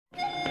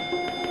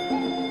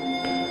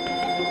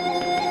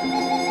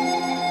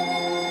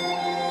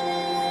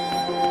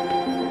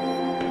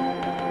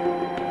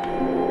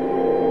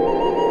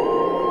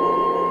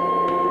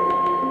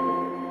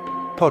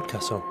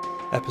PodCastle,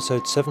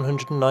 episode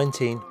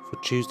 719 for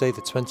Tuesday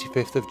the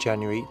 25th of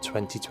January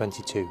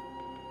 2022.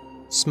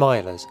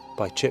 Smilers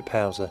by Chip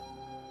Hauser,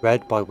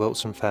 read by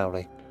Wilson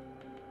Fowley.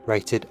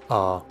 Rated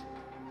R.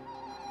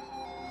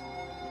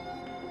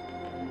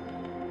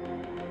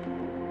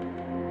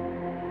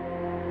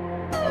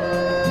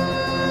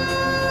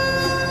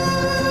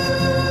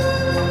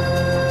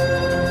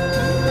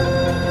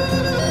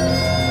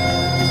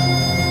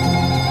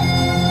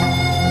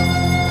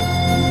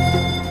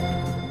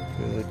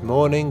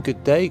 Good morning,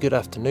 good day, good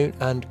afternoon,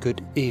 and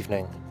good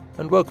evening,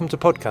 and welcome to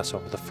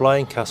PodCastle, the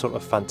flying castle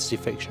of fantasy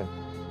fiction.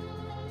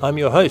 I'm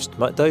your host,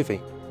 Matt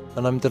Dovey,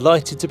 and I'm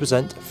delighted to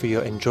present for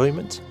your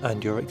enjoyment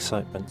and your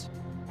excitement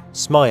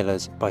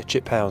Smilers by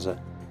Chip Hauser,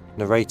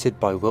 narrated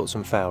by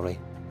Wilson Fowley.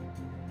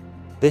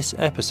 This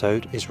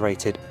episode is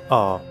rated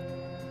R.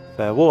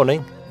 Fair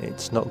warning,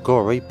 it's not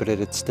gory, but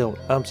it'd still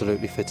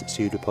absolutely fit its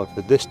pseudopod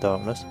with this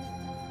darkness,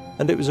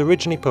 and it was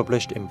originally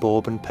published in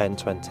Bourbon Pen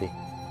 20.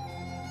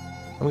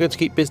 I'm going to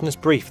keep business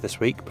brief this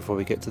week before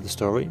we get to the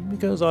story,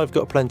 because I've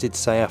got plenty to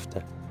say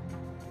after.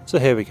 So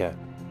here we go.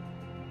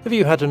 Have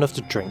you had enough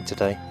to drink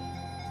today?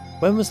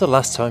 When was the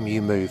last time you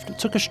moved,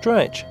 took a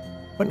stretch,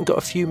 went and got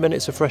a few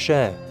minutes of fresh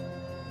air?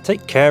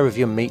 Take care of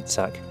your meat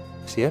sack.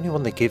 It's the only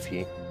one they give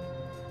you.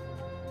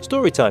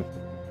 Story time.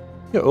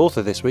 Your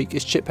author this week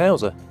is Chip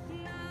Hauser.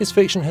 His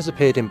fiction has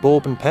appeared in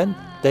Bourbon Pen,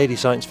 Daily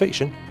Science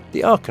Fiction,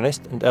 The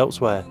Arcanist, and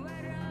elsewhere.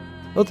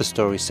 Other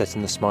stories set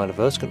in the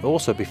Smilerverse can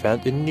also be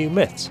found in New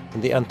Myths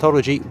and the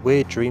anthology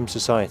Weird Dream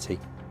Society.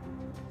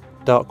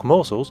 Dark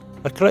Morsels,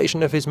 a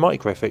collection of his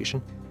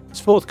microfiction, is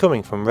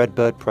forthcoming from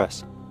Redbird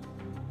Press.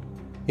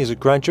 He is a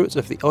graduate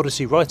of the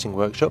Odyssey Writing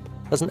Workshop,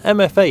 has an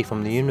MFA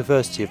from the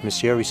University of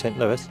Missouri St.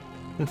 Louis,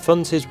 and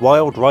funds his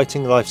wild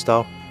writing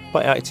lifestyle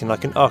by acting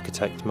like an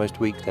architect most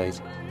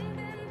weekdays.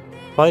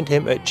 Find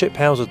him at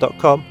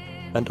chiphauser.com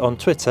and on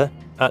Twitter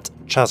at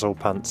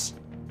Chazzlepants.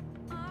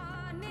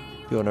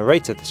 Your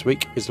narrator this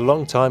week is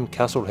longtime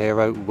castle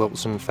hero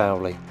Wilson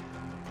Fowley.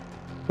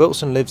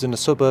 Wilson lives in a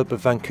suburb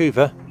of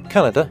Vancouver,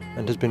 Canada,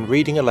 and has been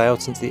reading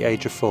aloud since the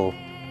age of 4.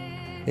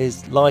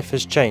 His life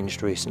has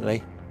changed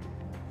recently.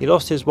 He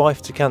lost his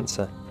wife to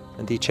cancer,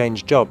 and he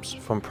changed jobs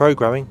from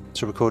programming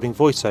to recording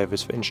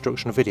voiceovers for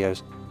instructional videos,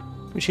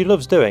 which he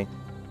loves doing,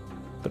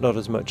 but not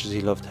as much as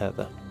he loved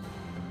Heather.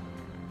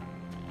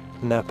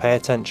 And now pay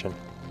attention,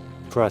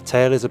 for our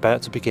tale is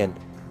about to begin,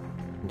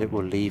 and it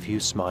will leave you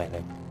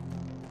smiling.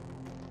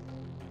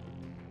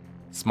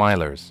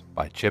 Smilers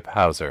by Chip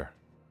Hauser,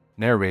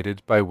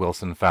 narrated by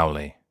Wilson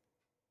Fowley.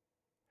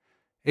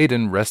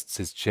 Aidan rests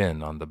his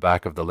chin on the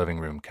back of the living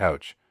room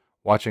couch,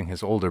 watching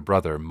his older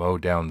brother mow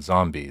down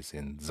zombies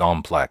in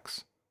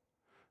Zomplex.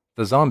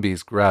 The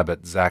zombies grab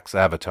at Zach's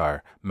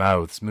avatar,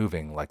 mouths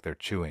moving like they're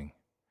chewing.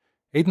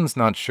 Aidan's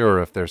not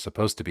sure if they're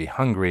supposed to be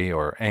hungry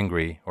or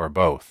angry or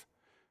both.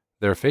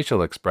 Their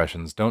facial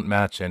expressions don't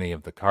match any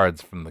of the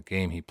cards from the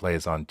game he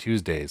plays on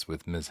Tuesdays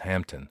with Ms.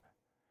 Hampton.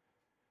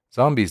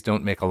 Zombies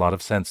don't make a lot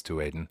of sense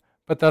to Aidan,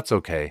 but that's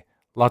okay.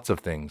 Lots of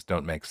things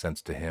don't make sense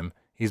to him.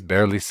 He's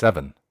barely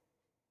 7.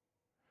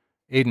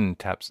 Aidan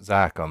taps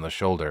Zach on the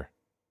shoulder.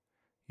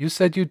 "You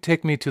said you'd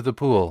take me to the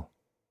pool."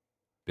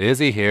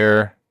 "Busy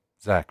here."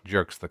 Zach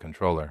jerks the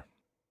controller.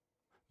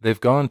 They've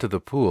gone to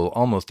the pool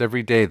almost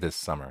every day this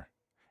summer.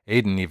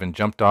 Aidan even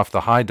jumped off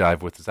the high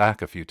dive with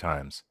Zach a few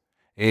times.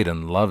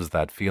 Aidan loves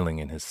that feeling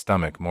in his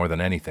stomach more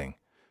than anything.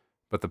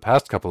 But the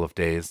past couple of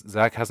days,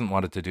 Zach hasn't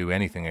wanted to do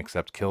anything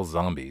except kill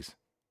zombies.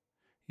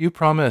 "You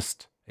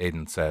promised,"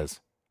 Aidan says.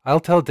 "I'll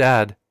tell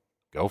Dad."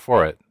 "Go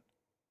for it."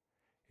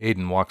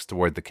 Aidan walks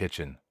toward the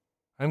kitchen.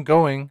 "I'm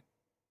going."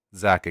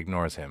 Zach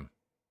ignores him.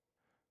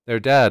 Their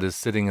dad is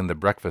sitting in the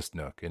breakfast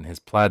nook in his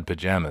plaid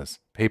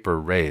pajamas, paper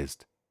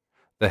raised.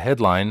 The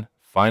headline,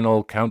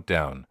 "Final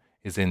Countdown,"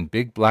 is in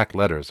big black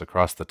letters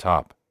across the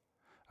top.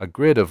 A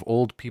grid of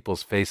old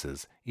people's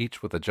faces,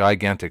 each with a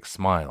gigantic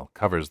smile,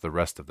 covers the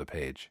rest of the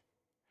page.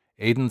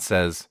 Aidan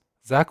says,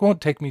 "Zach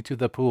won't take me to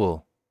the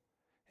pool."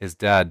 His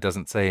dad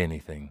doesn't say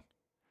anything.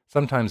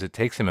 Sometimes it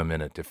takes him a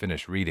minute to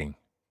finish reading.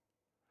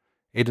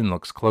 Aidan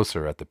looks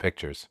closer at the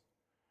pictures.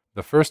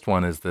 The first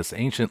one is this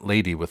ancient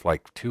lady with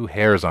like 2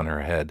 hairs on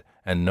her head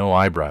and no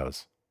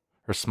eyebrows.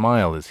 Her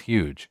smile is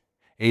huge.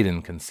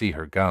 Aidan can see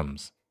her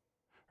gums.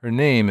 Her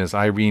name is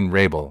Irene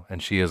Rabel,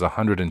 and she is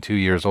 102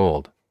 years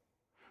old.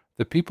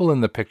 The people in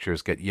the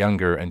pictures get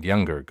younger and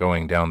younger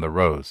going down the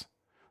rows.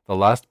 The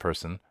last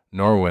person,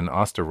 Norwin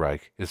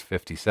Osterreich, is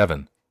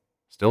 57.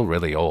 Still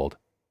really old.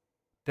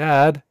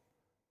 "Dad,"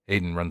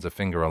 Aidan runs a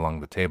finger along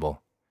the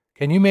table.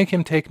 "Can you make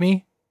him take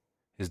me?"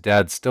 His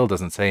dad still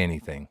doesn't say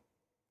anything.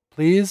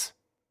 "Please?"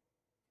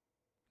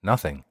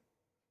 Nothing.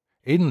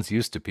 Aidan's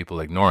used to people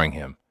ignoring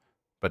him,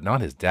 but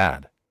not his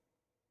dad.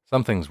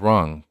 Something's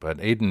wrong,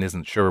 but Aidan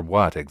isn't sure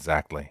what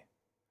exactly.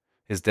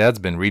 His dad's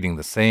been reading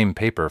the same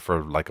paper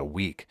for like a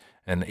week,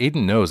 and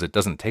Aidan knows it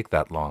doesn't take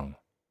that long.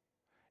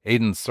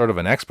 Aidan's sort of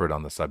an expert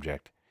on the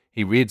subject.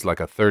 He reads like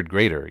a 3rd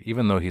grader,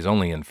 even though he's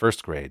only in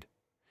 1st grade.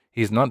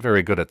 He's not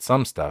very good at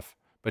some stuff,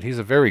 but he's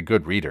a very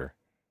good reader.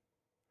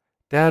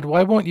 "Dad,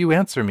 why won't you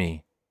answer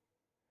me?"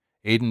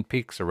 Aiden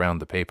peeks around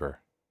the paper.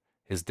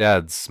 His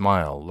dad's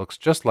smile looks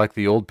just like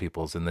the old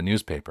people's in the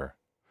newspaper.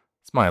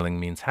 Smiling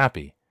means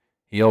happy.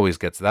 He always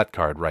gets that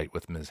card right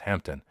with Ms.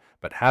 Hampton,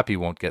 but happy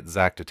won't get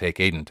Zack to take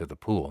Aiden to the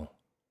pool.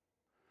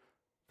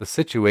 The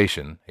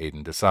situation,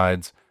 Aiden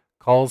decides,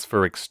 calls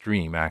for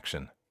extreme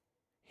action.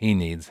 He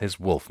needs his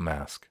wolf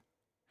mask.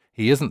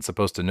 He isn't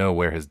supposed to know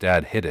where his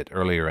dad hid it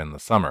earlier in the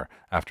summer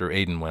after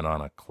Aiden went on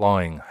a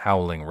clawing,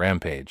 howling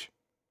rampage.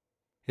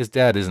 His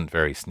dad isn't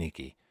very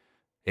sneaky.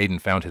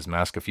 Aiden found his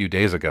mask a few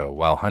days ago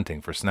while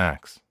hunting for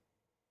snacks.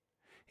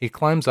 He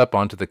climbs up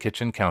onto the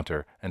kitchen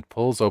counter and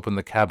pulls open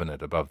the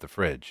cabinet above the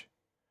fridge.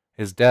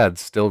 His dad's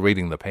still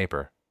reading the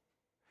paper.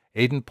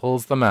 Aiden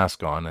pulls the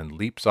mask on and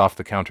leaps off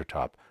the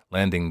countertop,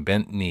 landing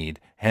bent-kneed,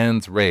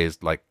 hands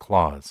raised like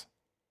claws.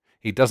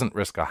 He doesn't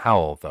risk a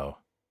howl, though.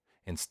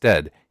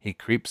 Instead, he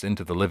creeps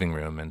into the living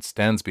room and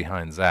stands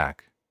behind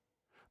Zack.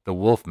 The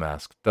wolf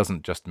mask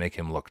doesn't just make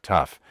him look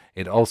tough,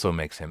 it also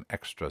makes him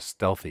extra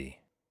stealthy.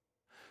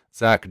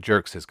 Zack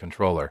jerks his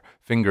controller,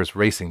 fingers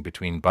racing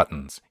between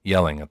buttons,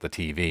 yelling at the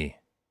TV.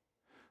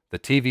 The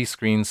TV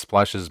screen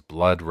splashes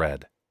blood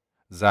red.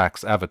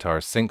 Zack's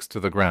avatar sinks to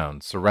the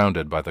ground,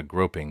 surrounded by the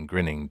groping,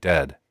 grinning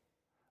dead.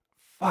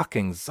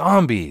 Fucking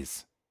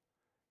zombies!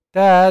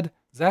 Dad,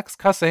 Zack's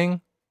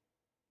cussing.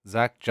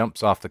 Zack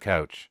jumps off the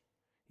couch.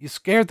 You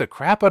scared the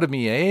crap out of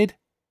me, Aid.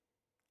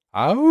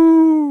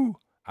 Ow!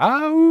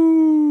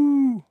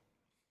 Ow!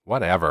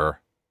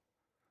 Whatever.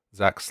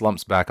 Zack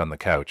slumps back on the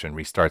couch and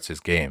restarts his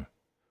game.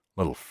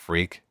 Little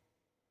freak.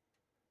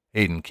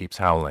 Aiden keeps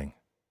howling.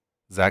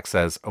 Zack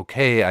says,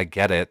 "Okay, I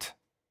get it."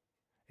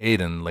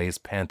 Aiden lays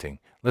panting,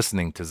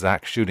 listening to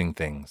Zack shooting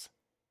things.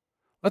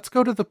 "Let's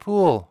go to the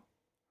pool."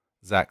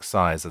 Zack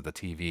sighs at the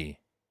TV.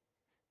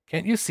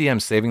 "Can't you see I'm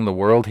saving the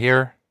world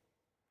here?"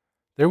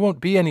 "There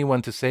won't be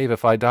anyone to save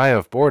if I die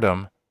of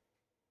boredom."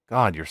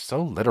 God, you're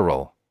so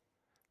literal.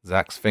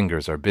 Zack's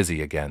fingers are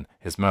busy again,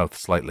 his mouth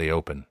slightly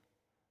open.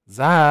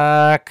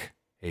 "Zack,"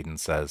 Aiden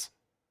says.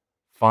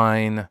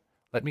 "Fine.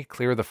 Let me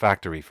clear the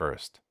factory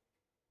first."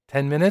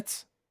 10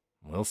 minutes?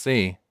 We'll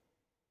see.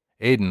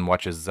 Aiden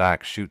watches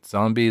Zack shoot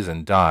zombies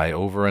and die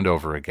over and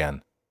over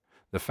again.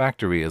 The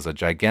factory is a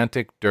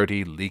gigantic,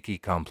 dirty, leaky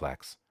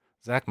complex.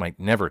 Zack might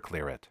never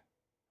clear it.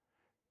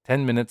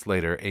 10 minutes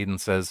later, Aiden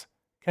says,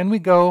 "Can we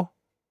go?"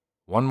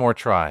 One more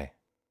try.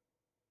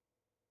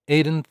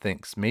 Aiden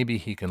thinks maybe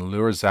he can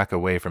lure Zack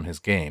away from his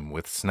game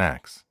with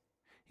snacks.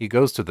 He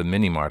goes to the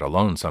mini-mart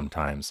alone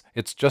sometimes.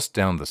 It's just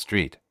down the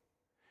street.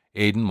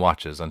 Aiden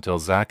watches until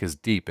Zack is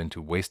deep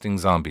into wasting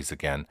zombies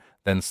again,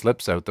 then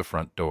slips out the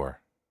front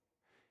door.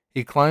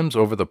 He climbs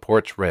over the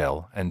porch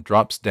rail and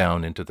drops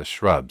down into the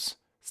shrubs,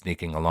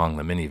 sneaking along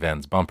the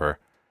minivan's bumper,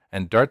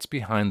 and darts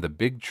behind the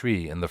big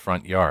tree in the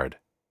front yard.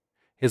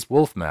 His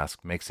wolf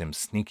mask makes him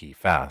sneaky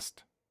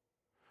fast.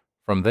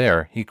 From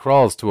there, he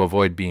crawls to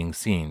avoid being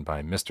seen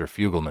by Mr.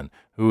 Fugelman,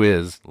 who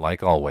is,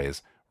 like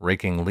always,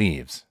 raking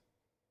leaves.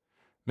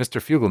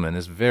 Mr. Fugelman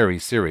is very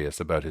serious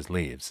about his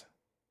leaves.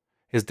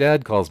 His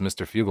dad calls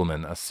Mr.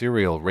 Fugelman a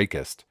serial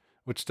rakist,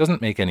 which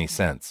doesn't make any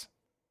sense.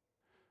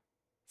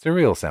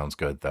 Cereal sounds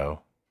good,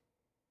 though.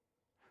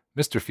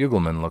 Mr.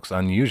 Fugelman looks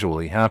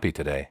unusually happy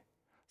today.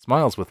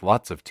 Smiles with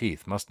lots of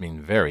teeth must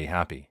mean very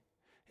happy.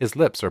 His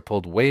lips are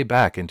pulled way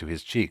back into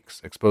his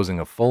cheeks, exposing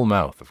a full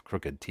mouth of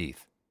crooked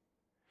teeth.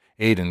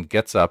 Aiden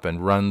gets up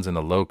and runs in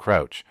a low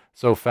crouch,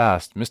 so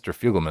fast Mr.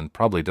 Fugelman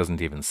probably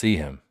doesn't even see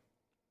him.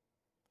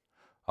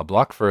 A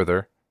block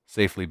further,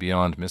 safely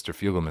beyond Mr.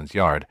 Fugelman's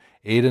yard,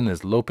 Aiden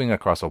is loping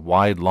across a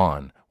wide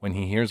lawn when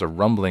he hears a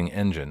rumbling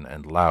engine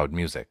and loud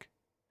music.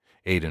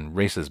 Aiden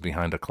races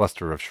behind a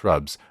cluster of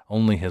shrubs,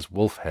 only his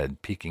wolf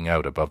head peeking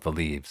out above the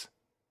leaves.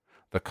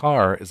 The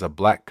car is a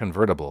black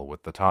convertible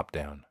with the top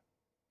down.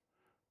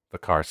 The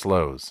car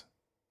slows.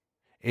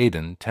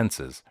 Aiden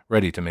tenses,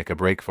 ready to make a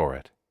break for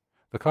it.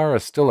 The car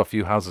is still a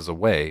few houses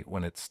away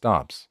when it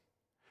stops.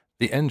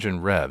 The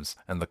engine revs,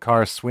 and the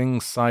car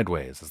swings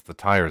sideways as the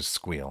tires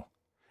squeal.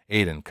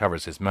 Aiden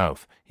covers his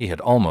mouth. He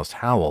had almost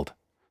howled.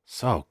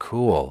 So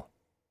cool.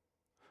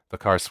 The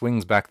car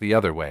swings back the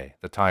other way,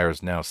 the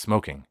tires now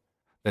smoking.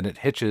 Then it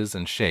hitches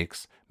and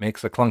shakes,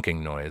 makes a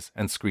clunking noise,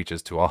 and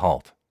screeches to a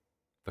halt.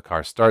 The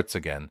car starts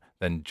again,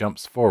 then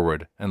jumps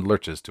forward and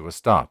lurches to a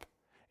stop.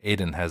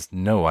 Aiden has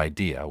no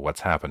idea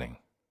what's happening.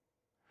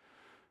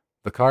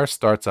 The car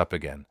starts up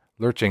again,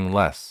 lurching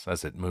less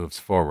as it moves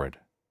forward.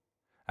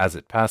 As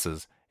it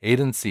passes,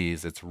 Aiden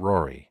sees it's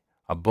Rory,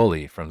 a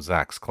bully from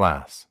Zack's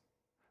class.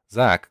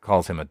 Zack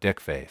calls him a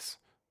dickface,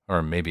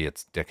 or maybe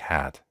it's Dick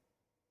Hat.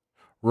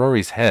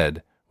 Rory's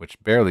head,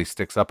 which barely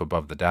sticks up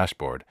above the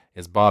dashboard,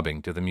 is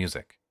bobbing to the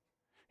music.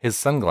 His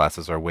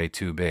sunglasses are way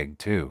too big,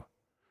 too.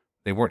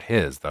 They weren't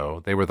his,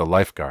 though. They were the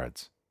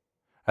lifeguard's.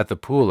 At the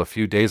pool a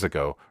few days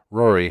ago,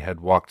 Rory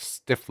had walked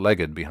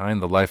stiff-legged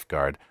behind the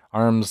lifeguard,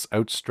 arms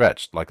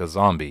outstretched like a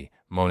zombie,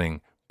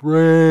 moaning,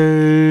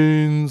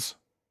 "Brains!"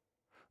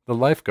 The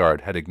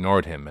lifeguard had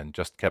ignored him and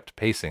just kept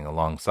pacing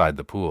alongside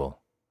the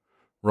pool.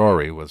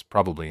 Rory was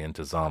probably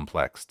into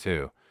Zomplex,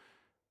 too.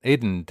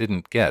 Aiden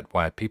didn't get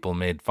why people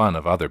made fun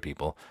of other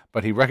people,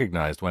 but he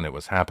recognized when it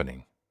was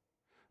happening.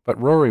 But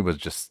Rory was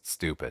just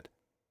stupid.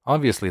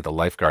 Obviously the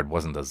lifeguard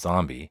wasn't a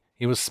zombie.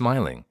 He was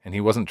smiling, and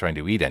he wasn't trying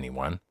to eat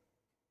anyone.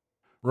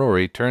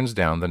 Rory turns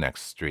down the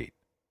next street.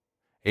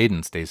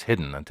 Aiden stays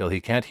hidden until he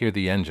can't hear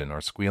the engine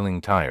or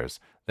squealing tires,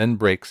 then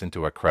breaks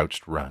into a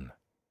crouched run.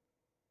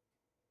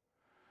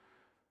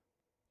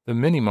 The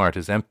mini-mart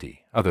is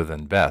empty, other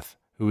than Beth,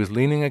 who is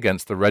leaning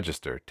against the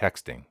register,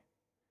 texting.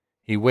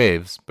 He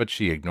waves, but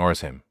she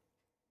ignores him.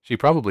 She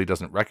probably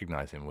doesn't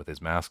recognize him with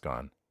his mask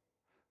on.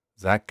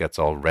 Zach gets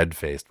all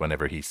red-faced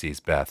whenever he sees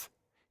Beth.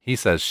 He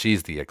says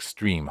she's the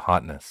extreme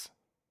hotness.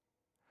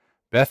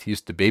 Beth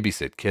used to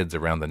babysit kids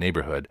around the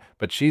neighborhood,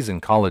 but she's in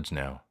college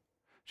now.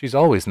 She's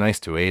always nice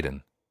to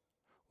Aiden.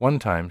 One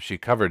time she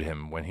covered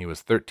him when he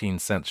was 13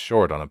 cents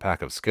short on a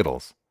pack of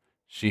Skittles.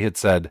 She had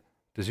said,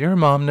 "Does your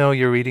mom know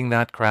you're eating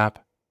that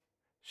crap?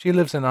 She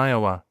lives in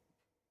Iowa."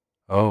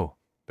 "Oh,"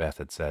 Beth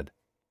had said.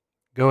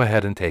 "Go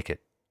ahead and take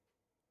it."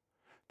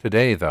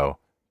 Today, though,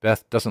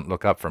 Beth doesn't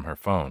look up from her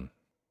phone.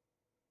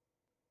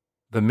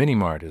 The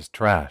mini-mart is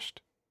trashed.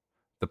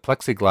 The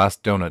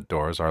plexiglass donut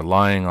doors are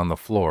lying on the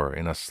floor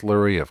in a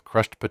slurry of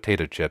crushed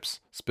potato chips,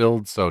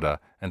 spilled soda,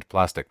 and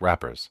plastic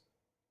wrappers.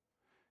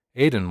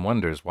 Aiden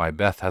wonders why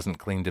Beth hasn't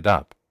cleaned it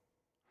up.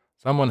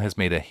 Someone has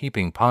made a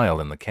heaping pile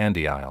in the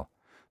candy aisle.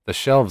 The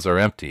shelves are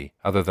empty,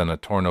 other than a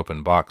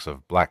torn-open box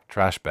of black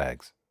trash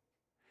bags.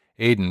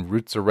 Aiden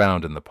roots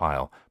around in the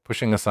pile,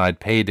 pushing aside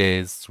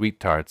paydays, sweet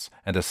tarts,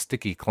 and a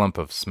sticky clump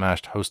of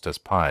smashed Hostess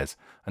pies,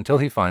 until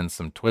he finds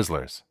some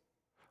Twizzlers.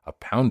 A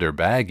pounder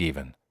bag,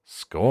 even.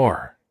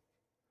 Score!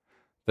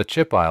 The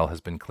chip aisle has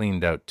been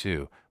cleaned out,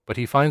 too, but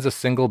he finds a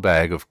single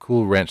bag of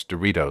Cool Ranch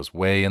Doritos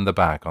way in the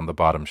back on the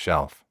bottom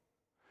shelf.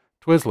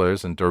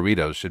 Twizzlers and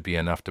Doritos should be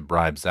enough to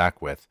bribe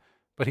Zach with,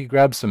 but he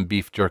grabs some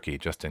beef jerky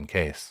just in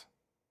case.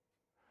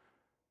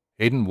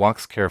 Aiden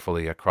walks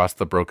carefully across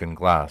the broken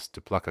glass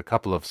to pluck a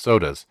couple of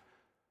sodas.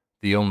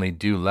 The only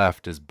dew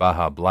left is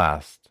Baja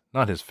Blast,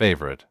 not his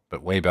favorite,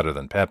 but way better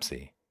than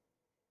Pepsi.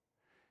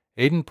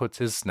 Aiden puts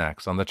his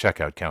snacks on the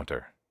checkout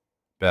counter.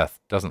 Beth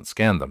doesn't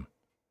scan them.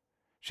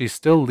 She's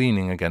still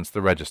leaning against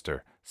the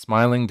register,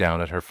 smiling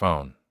down at her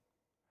phone.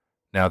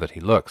 Now that he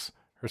looks,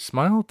 her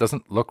smile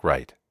doesn't look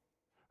right.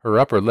 Her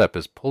upper lip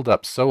is pulled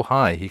up so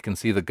high he can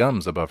see the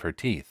gums above her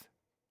teeth.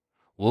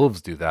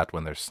 Wolves do that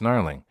when they're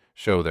snarling,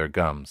 show their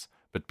gums,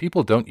 but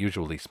people don't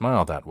usually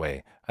smile that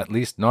way, at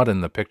least not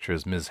in the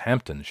pictures Ms.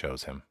 Hampton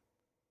shows him.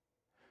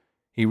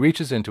 He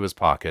reaches into his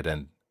pocket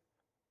and...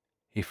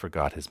 he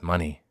forgot his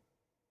money.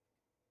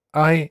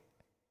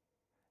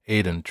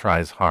 Aiden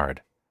tries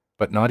hard,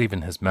 but not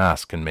even his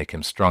mask can make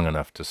him strong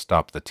enough to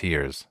stop the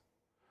tears.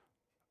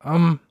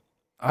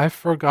 I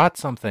forgot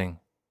something.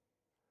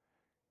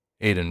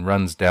 Aiden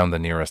runs down the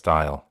nearest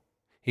aisle.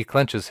 He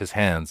clenches his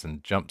hands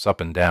and jumps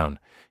up and down.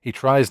 He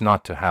tries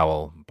not to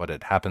howl, but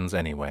it happens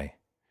anyway.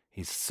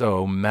 He's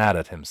so mad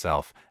at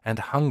himself, and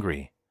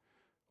hungry.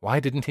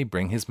 Why didn't he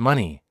bring his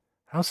money?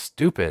 How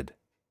stupid.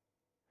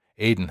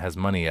 Aiden has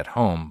money at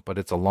home, but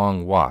it's a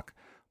long walk.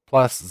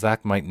 Plus,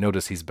 Zach might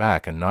notice he's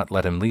back and not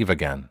let him leave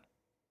again.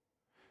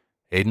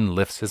 Aiden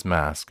lifts his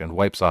mask and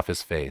wipes off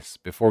his face.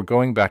 Before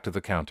going back to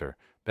the counter,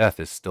 Beth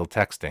is still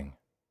texting.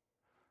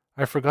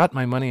 "I forgot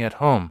my money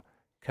at home.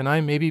 Can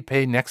I maybe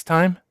pay next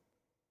time?"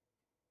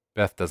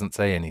 Beth doesn't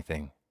say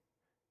anything.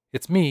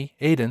 "It's me,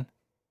 Aiden."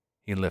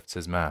 He lifts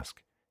his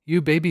mask.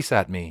 "You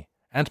babysat me,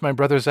 and my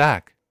brother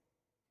Zach."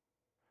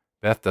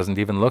 Beth doesn't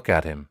even look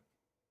at him.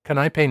 "Can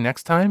I pay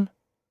next time?"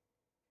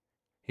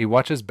 He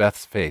watches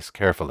Beth's face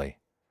carefully.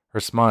 Her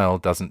smile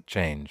doesn't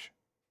change.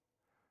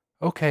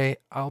 "Okay,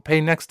 I'll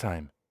pay next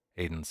time,"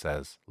 Aiden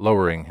says,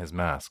 lowering his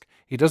mask.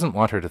 He doesn't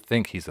want her to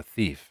think he's a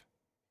thief.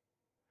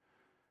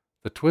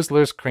 The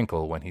Twizzlers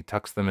crinkle when he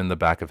tucks them in the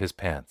back of his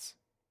pants.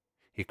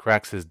 He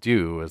cracks his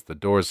dew as the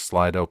doors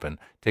slide open,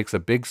 takes a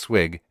big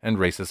swig, and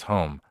races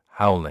home,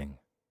 howling.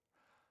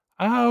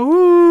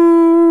 Ow!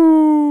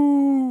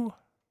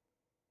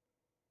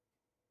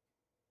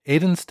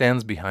 Aiden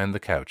stands behind the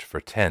couch for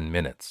 10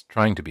 minutes,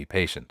 trying to be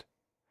patient.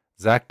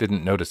 Zach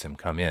didn't notice him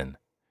come in.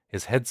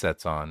 His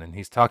headset's on, and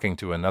he's talking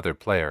to another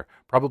player,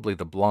 probably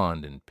the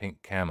blonde in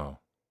pink camo.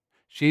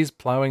 She's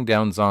plowing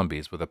down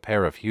zombies with a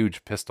pair of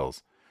huge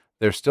pistols.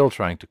 They're still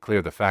trying to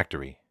clear the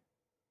factory.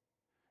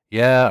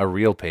 "Yeah, a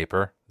real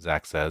paper,"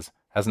 Zach says.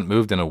 "Hasn't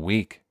moved in a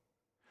week."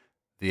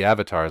 The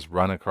avatars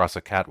run across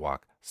a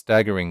catwalk,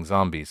 staggering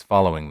zombies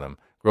following them,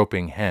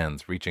 groping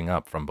hands reaching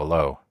up from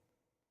below.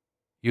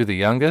 "You the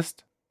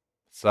youngest?"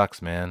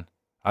 "Sucks, man.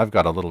 I've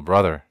got a little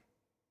brother."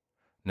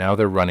 Now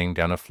they're running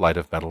down a flight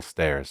of metal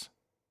stairs.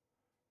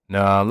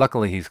 Nah,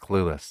 luckily he's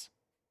clueless.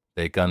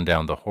 They gun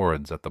down the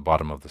hordes at the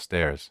bottom of the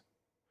stairs.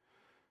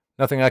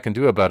 "Nothing I can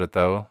do about it,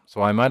 though,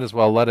 so I might as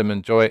well let him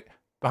enjoy—"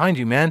 "Behind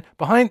you, man!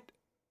 Behind—"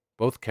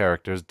 Both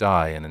characters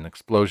die in an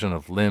explosion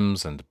of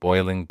limbs and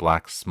boiling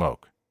black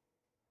smoke.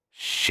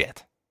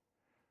 Shit!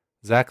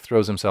 Zach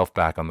throws himself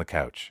back on the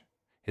couch.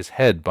 His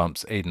head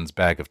bumps Aiden's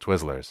bag of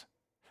Twizzlers.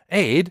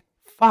 "Aid!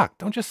 Fuck,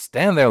 don't just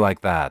stand there like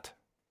that!"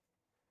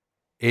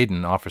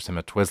 Aiden offers him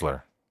a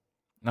Twizzler.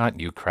 Not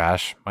you,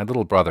 Crash. My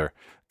little brother.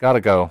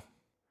 Gotta go.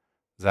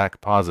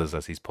 Zack pauses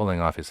as he's pulling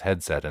off his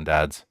headset and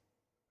adds,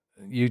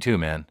 You too,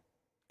 man.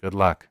 Good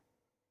luck.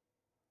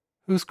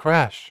 Who's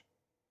Crash?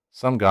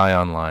 Some guy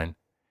online.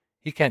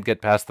 He can't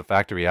get past the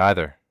factory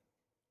either.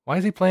 Why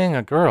is he playing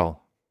a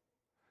girl?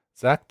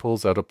 Zack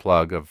pulls out a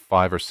plug of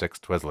 5 or 6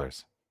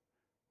 Twizzlers.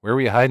 Where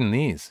were you hiding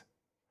these?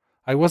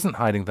 I wasn't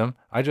hiding them.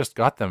 I just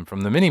got them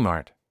from the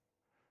mini-mart.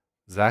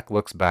 Zack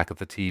looks back at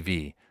the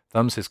TV,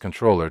 thumbs his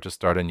controller to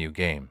start a new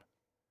game.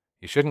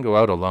 You shouldn't go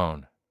out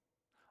alone.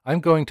 I'm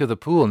going to the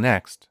pool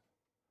next.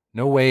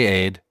 No way,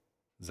 Aid.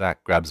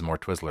 Zack grabs more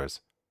Twizzlers.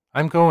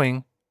 I'm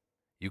going.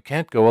 You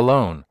can't go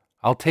alone.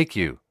 I'll take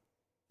you.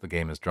 The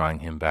game is drawing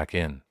him back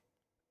in.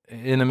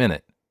 In a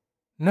minute.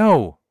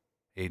 No.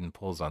 Aiden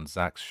pulls on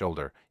Zack's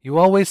shoulder. You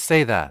always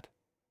say that.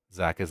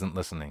 Zack isn't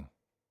listening.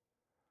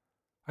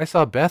 I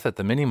saw Beth at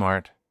the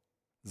mini-mart.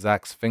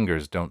 Zack's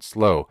fingers don't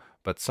slow,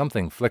 but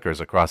something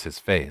flickers across his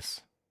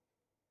face.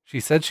 She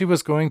said she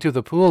was going to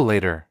the pool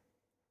later.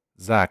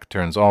 Zack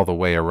turns all the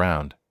way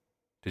around.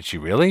 Did she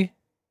really?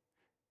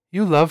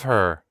 You love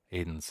her,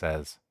 Aiden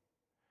says.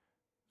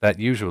 That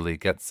usually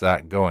gets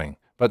Zack going,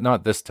 but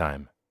not this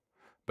time.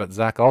 But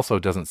Zack also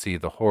doesn't see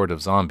the horde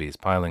of zombies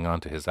piling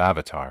onto his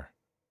avatar.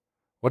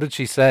 What did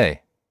she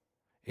say?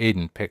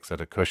 Aiden picks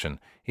at a cushion.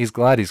 He's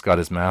glad he's got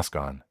his mask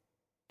on.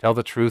 Tell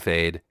the truth,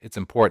 Aid. It's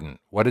important.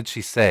 What did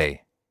she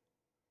say?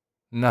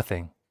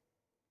 Nothing.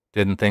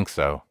 Didn't think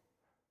so.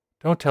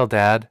 Don't tell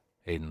Dad,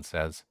 Aiden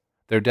says.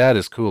 Their dad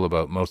is cool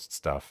about most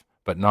stuff,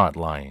 but not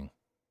lying.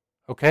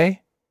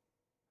 Okay?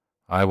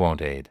 I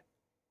won't, Aid.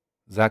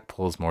 Zack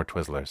pulls more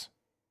Twizzlers.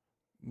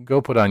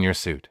 Go put on your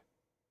suit.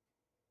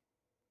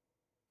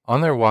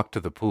 On their walk to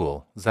the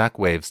pool, Zack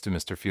waves to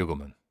Mr.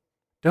 Fugelman.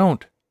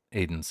 Don't,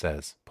 Aiden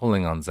says,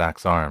 pulling on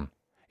Zack's arm.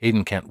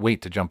 Aiden can't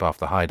wait to jump off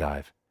the high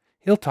dive.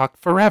 He'll talk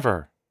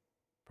forever.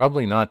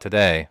 Probably not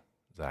today,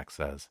 Zack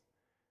says.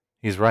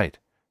 He's right.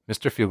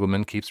 Mr.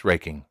 Fugelman keeps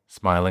raking,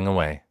 smiling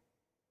away.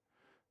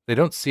 They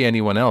don't see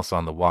anyone else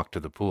on the walk to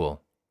the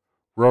pool.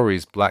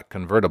 Rory's black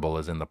convertible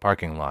is in the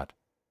parking lot.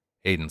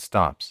 Aiden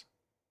stops.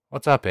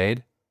 What's up,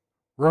 Aid?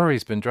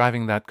 Rory's been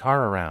driving that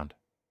car around.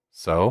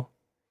 So?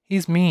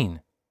 He's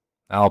mean.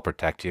 I'll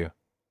protect you.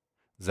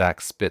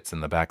 Zack spits in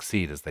the back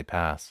seat as they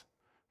pass.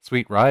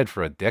 Sweet ride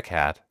for a dick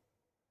hat.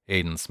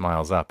 Aiden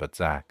smiles up at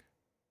Zack.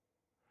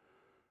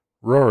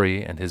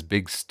 Rory and his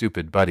big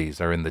stupid buddies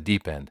are in the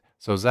deep end,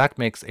 so Zack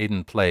makes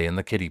Aiden play in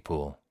the kiddie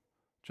pool.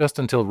 Just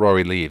until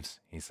Rory leaves,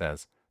 he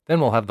says. Then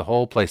we'll have the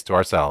whole place to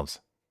ourselves.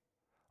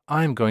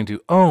 I'm going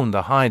to own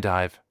the high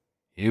dive.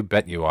 You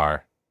bet you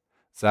are.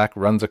 Zack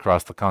runs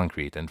across the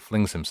concrete and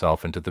flings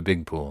himself into the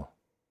big pool.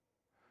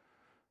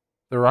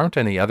 There aren't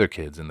any other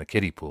kids in the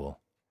kiddie pool.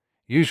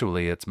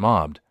 Usually it's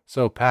mobbed,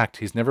 so packed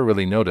he's never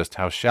really noticed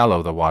how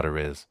shallow the water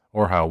is,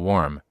 or how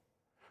warm.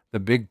 The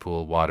big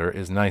pool water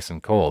is nice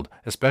and cold,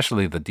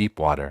 especially the deep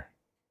water.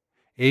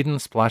 Aiden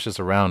splashes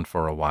around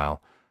for a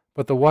while,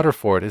 but the water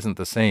fort isn't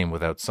the same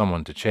without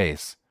someone to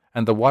chase,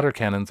 and the water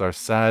cannons are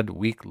sad,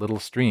 weak little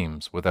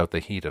streams without the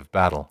heat of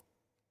battle.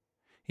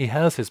 He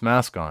has his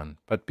mask on,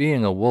 but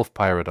being a wolf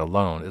pirate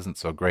alone isn't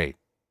so great.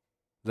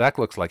 Zack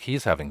looks like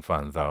he's having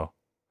fun, though.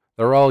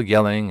 They're all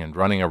yelling and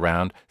running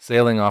around,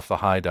 sailing off the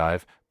high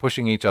dive,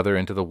 pushing each other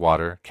into the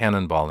water,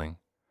 cannonballing.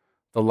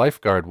 The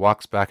lifeguard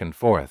walks back and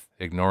forth,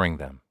 ignoring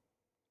them.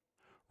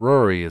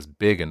 Rory is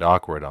big and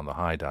awkward on the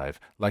high dive,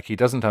 like he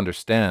doesn't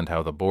understand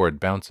how the board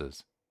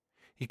bounces.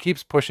 He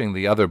keeps pushing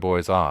the other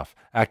boys off,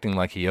 acting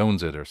like he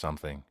owns it or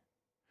something.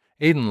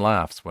 Aiden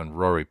laughs when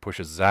Rory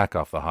pushes Zack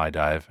off the high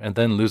dive and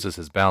then loses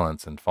his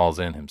balance and falls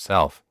in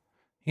himself.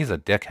 He's a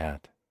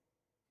dickhat.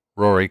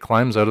 Rory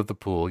climbs out of the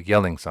pool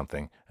yelling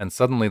something, and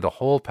suddenly the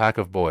whole pack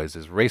of boys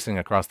is racing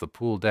across the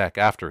pool deck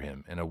after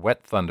him in a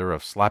wet thunder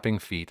of slapping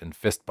feet and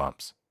fist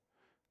bumps.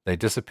 They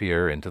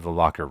disappear into the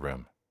locker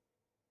room.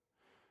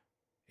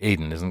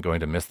 Aiden isn't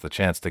going to miss the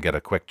chance to get a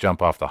quick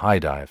jump off the high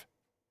dive.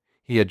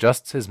 He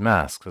adjusts his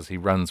mask as he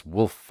runs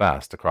wolf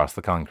fast across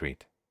the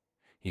concrete.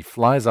 He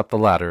flies up the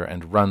ladder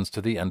and runs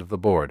to the end of the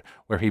board,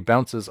 where he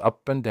bounces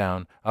up and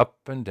down, up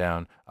and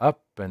down,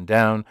 up and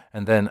down,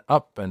 and then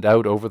up and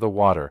out over the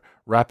water,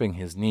 wrapping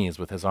his knees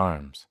with his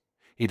arms.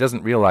 He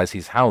doesn't realize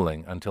he's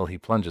howling until he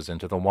plunges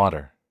into the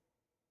water.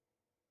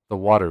 The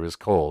water is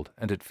cold,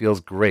 and it feels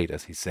great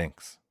as he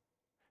sinks.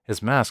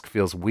 His mask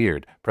feels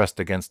weird, pressed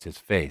against his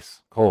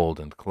face, cold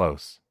and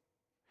close.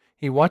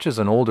 He watches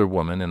an older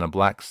woman in a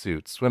black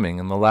suit swimming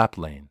in the lap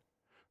lane.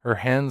 Her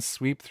hands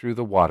sweep through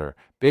the water,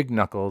 big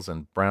knuckles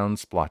and brown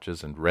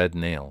splotches and red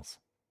nails.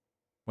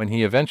 When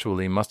he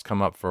eventually must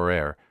come up for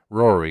air,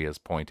 Rory is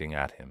pointing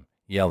at him,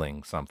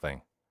 yelling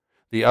something.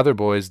 The other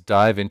boys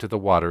dive into the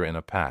water in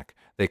a pack.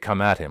 They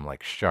come at him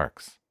like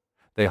sharks.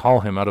 They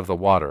haul him out of the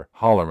water,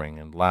 hollering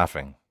and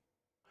laughing.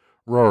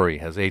 Rory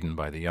has Aiden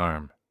by the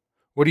arm.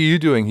 "What are you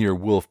doing here,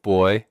 wolf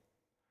boy?"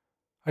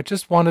 "I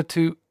just wanted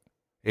to—"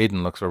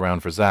 Aiden looks around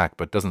for Zack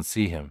but doesn't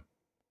see him.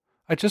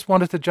 "I just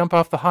wanted to jump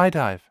off the high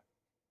dive."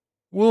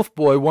 "Wolf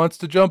boy wants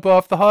to jump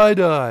off the high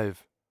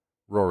dive,"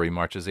 Rory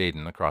marches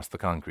Aiden across the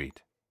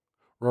concrete.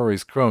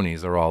 Rory's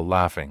cronies are all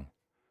laughing.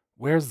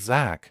 Where's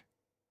Zack?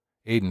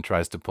 Aiden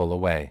tries to pull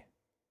away.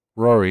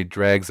 Rory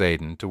drags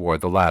Aiden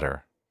toward the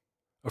ladder.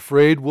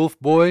 Afraid, wolf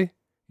boy?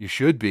 You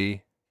should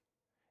be.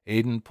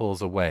 Aiden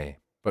pulls away,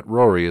 but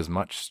Rory is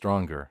much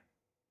stronger.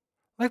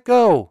 Let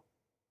go!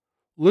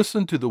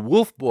 Listen to the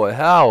wolf boy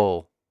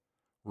howl.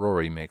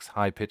 Rory makes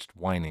high-pitched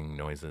whining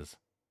noises.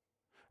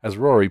 As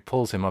Rory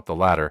pulls him up the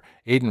ladder,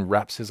 Aiden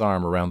wraps his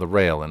arm around the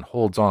rail and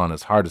holds on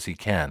as hard as he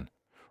can.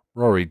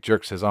 Rory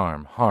jerks his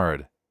arm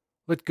hard.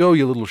 Let go,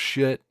 you little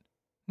shit.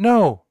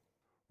 No!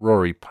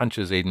 Rory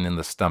punches Aiden in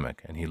the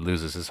stomach, and he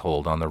loses his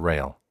hold on the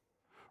rail.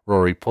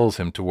 Rory pulls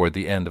him toward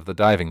the end of the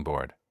diving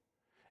board.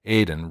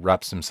 Aiden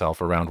wraps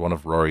himself around one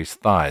of Rory's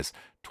thighs,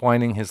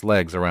 twining his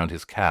legs around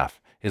his calf,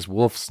 his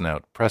wolf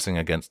snout pressing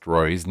against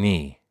Rory's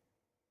knee.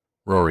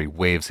 Rory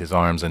waves his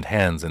arms and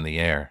hands in the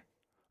air.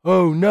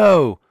 Oh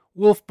no!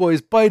 Wolf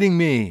boy's biting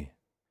me!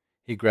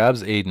 He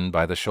grabs Aiden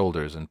by the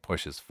shoulders and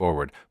pushes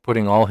forward,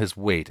 putting all his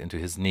weight into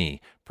his knee,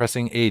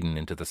 pressing Aiden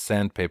into the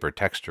sandpaper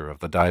texture of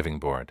the diving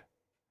board.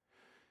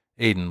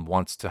 Aiden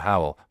wants to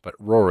howl, but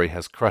Rory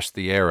has crushed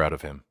the air out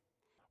of him.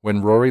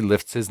 When Rory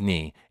lifts his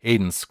knee,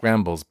 Aiden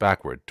scrambles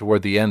backward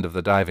toward the end of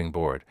the diving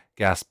board,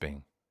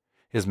 gasping.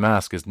 His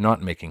mask is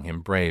not making him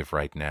brave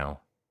right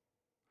now.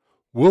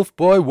 Wolf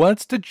boy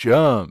wants to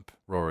jump,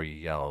 Rory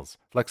yells,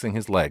 flexing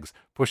his legs,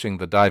 pushing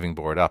the diving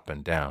board up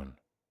and down.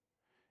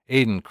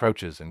 Aiden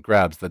crouches and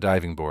grabs the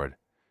diving board.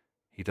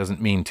 He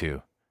doesn't mean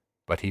to,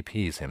 but he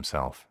pees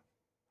himself.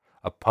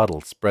 A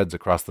puddle spreads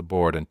across the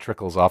board and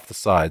trickles off the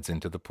sides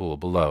into the pool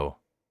below.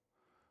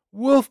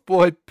 Wolf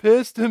boy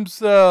pissed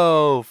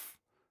himself!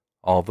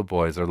 All the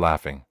boys are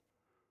laughing.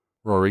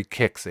 Rory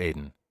kicks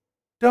Aiden.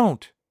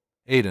 Don't!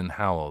 Aiden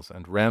howls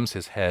and rams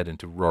his head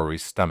into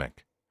Rory's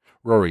stomach.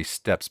 Rory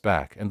steps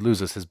back and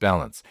loses his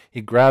balance. He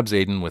grabs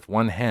Aiden with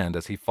one hand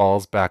as he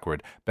falls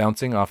backward,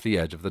 bouncing off the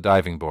edge of the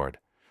diving board.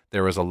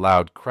 There is a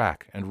loud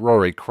crack, and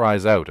Rory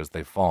cries out as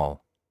they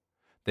fall.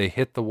 They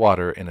hit the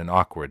water in an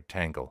awkward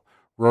tangle.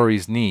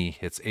 Rory's knee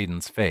hits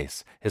Aiden's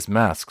face. His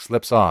mask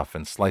slips off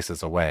and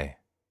slices away.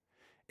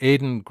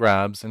 Aiden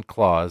grabs and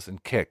claws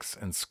and kicks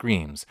and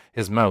screams.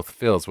 His mouth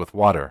fills with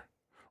water.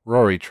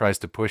 Rory tries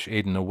to push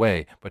Aiden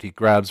away, but he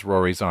grabs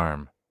Rory's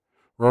arm.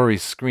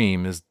 Rory's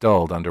scream is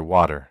dulled under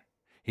water.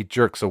 He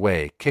jerks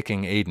away,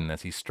 kicking Aiden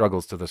as he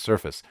struggles to the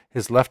surface,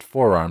 his left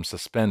forearm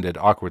suspended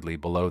awkwardly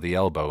below the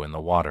elbow in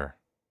the water.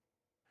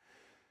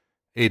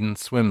 Aiden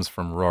swims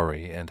from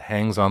Rory and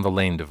hangs on the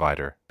lane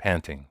divider,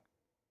 panting.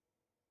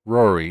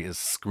 Rory is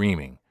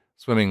screaming,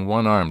 swimming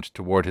one-armed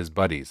toward his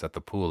buddies at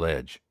the pool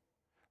edge.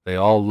 They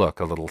all look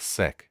a little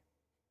sick.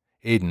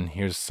 Aiden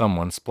hears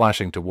someone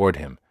splashing toward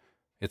him.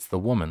 It's the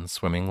woman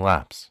swimming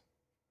laps.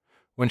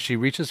 When she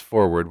reaches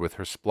forward with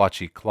her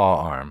splotchy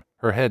claw arm,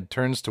 her head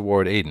turns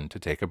toward Aiden to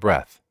take a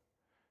breath.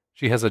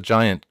 She has a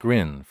giant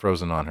grin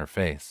frozen on her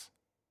face.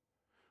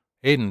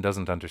 Aiden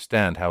doesn't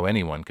understand how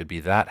anyone could be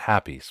that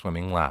happy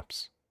swimming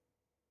laps.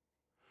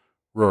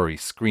 Rory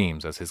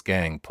screams as his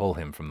gang pull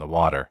him from the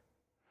water.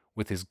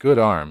 With his good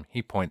arm,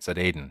 he points at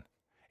Aiden.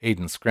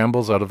 Aiden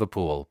scrambles out of the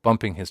pool,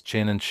 bumping his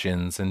chin and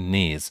shins and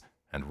knees,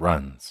 and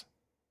runs.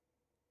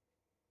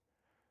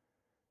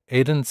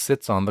 Aiden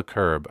sits on the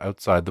curb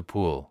outside the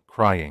pool,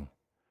 crying.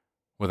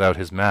 Without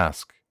his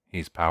mask,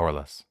 he's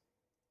powerless.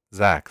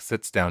 Zack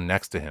sits down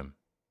next to him.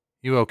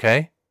 You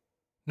okay?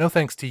 No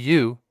thanks to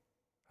you.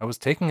 I was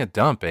taking a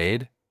dump,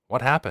 Aid.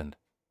 What happened?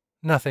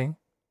 Nothing.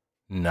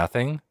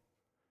 Nothing?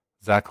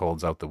 Zack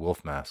holds out the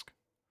wolf mask.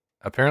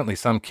 Apparently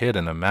some kid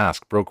in a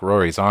mask broke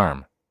Rory's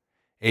arm.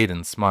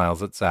 Aiden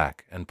smiles at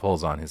Zack and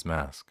pulls on his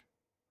mask.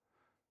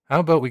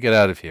 How about we get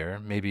out of here,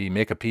 maybe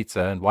make a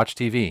pizza and watch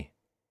TV?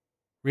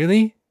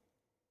 Really?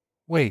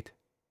 Wait.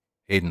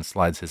 Aiden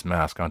slides his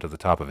mask onto the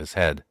top of his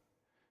head.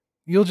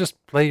 You'll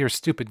just play your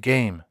stupid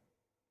game.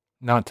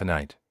 Not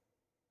tonight.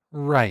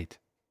 Right.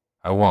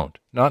 I won't.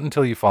 Not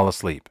until you fall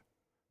asleep.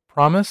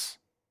 Promise?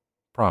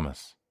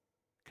 Promise.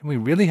 Can we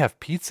really have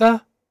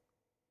pizza?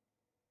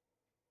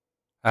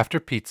 After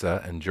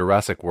pizza and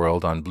Jurassic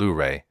World on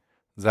Blu-ray,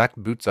 Zack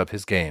boots up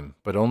his game,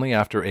 but only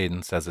after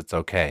Aiden says it's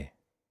okay.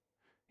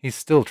 He's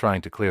still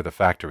trying to clear the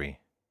factory.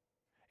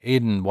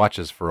 Aiden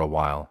watches for a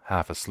while,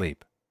 half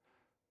asleep.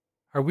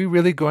 Are we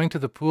really going to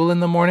the pool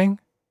in the morning?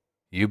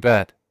 You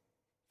bet.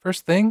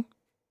 First thing?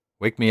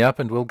 Wake me up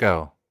and we'll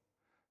go.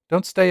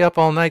 Don't stay up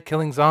all night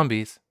killing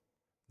zombies.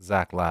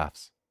 Zack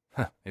laughs.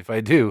 If I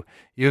do,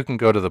 you can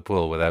go to the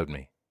pool without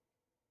me.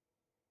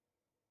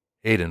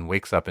 Aiden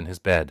wakes up in his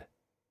bed.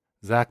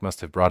 Zack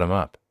must have brought him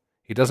up.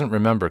 He doesn't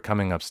remember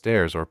coming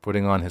upstairs or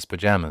putting on his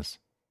pajamas.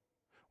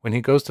 When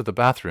he goes to the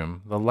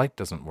bathroom, the light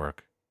doesn't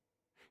work.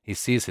 He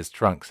sees his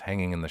trunks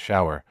hanging in the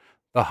shower.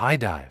 The high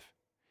dive.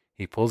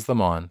 He pulls them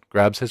on,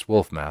 grabs his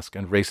wolf mask,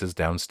 and races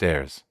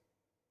downstairs.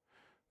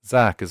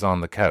 Zack is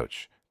on the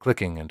couch,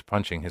 clicking and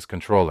punching his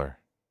controller.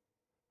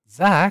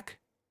 Zack?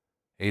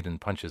 Aiden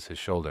punches his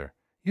shoulder.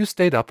 You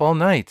stayed up all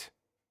night.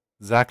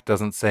 Zack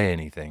doesn't say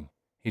anything.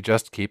 He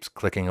just keeps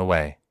clicking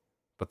away.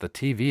 But the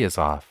TV is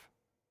off.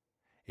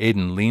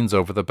 Aiden leans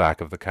over the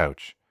back of the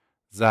couch.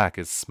 Zack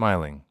is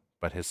smiling,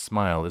 but his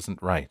smile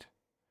isn't right.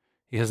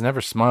 He has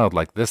never smiled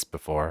like this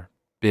before,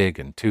 big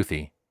and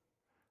toothy.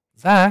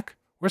 Zack,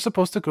 we're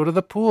supposed to go to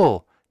the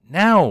pool.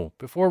 Now,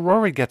 before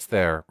Rory gets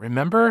there.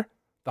 Remember?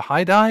 The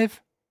high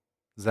dive?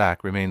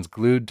 Zack remains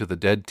glued to the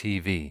dead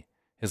TV,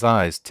 his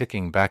eyes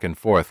ticking back and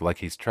forth like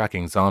he's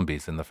tracking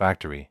zombies in the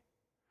factory.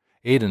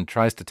 Aiden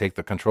tries to take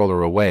the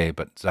controller away,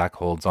 but Zack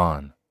holds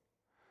on.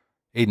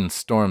 Aiden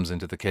storms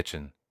into the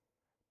kitchen.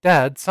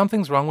 Dad,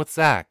 something's wrong with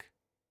Zack.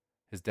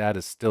 His dad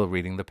is still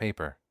reading the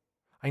paper.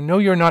 I know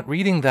you're not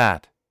reading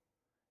that.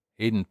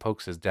 Aiden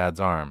pokes his dad's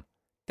arm.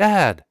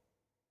 Dad!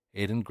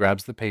 Aiden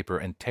grabs the paper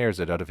and tears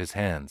it out of his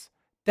hands.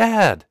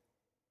 Dad!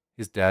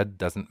 His dad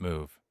doesn't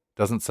move,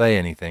 doesn't say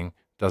anything,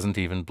 doesn't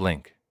even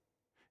blink.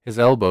 His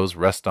elbows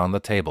rest on the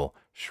table,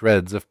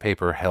 shreds of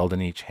paper held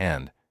in each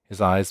hand, his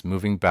eyes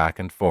moving back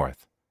and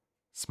forth,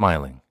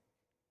 smiling.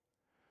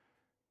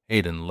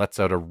 Aiden lets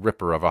out a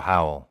ripper of a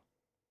howl.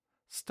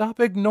 Stop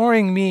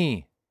ignoring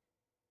me!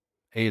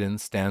 Aiden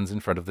stands in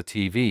front of the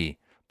TV,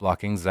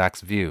 blocking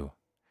Zack's view.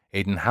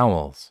 Aiden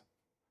howls.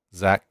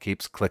 Zack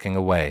keeps clicking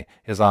away,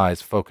 his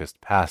eyes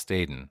focused past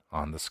Aiden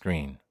on the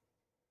screen.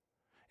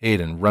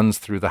 Aiden runs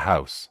through the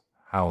house,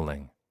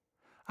 howling.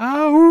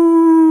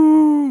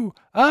 Ahoo!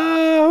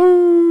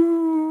 Ahoo!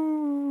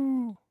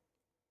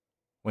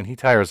 When he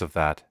tires of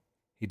that,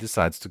 he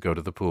decides to go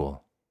to the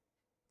pool.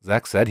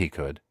 Zack said he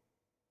could.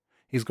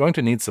 He's going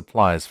to need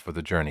supplies for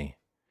the journey.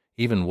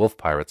 Even wolf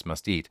pirates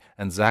must eat,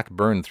 and Zack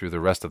burned through the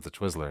rest of the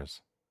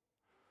Twizzlers.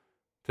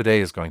 Today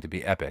is going to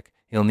be epic.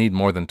 He'll need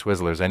more than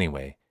Twizzlers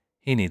anyway.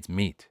 He needs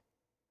meat.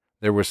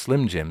 There were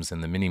Slim Jims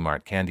in the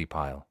Mini-Mart candy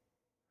pile.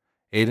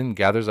 Aiden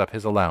gathers up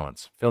his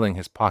allowance, filling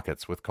his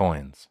pockets with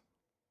coins.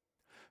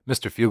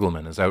 Mr.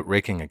 Fugelman is out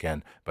raking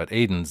again, but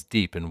Aiden's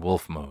deep in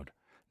wolf mode.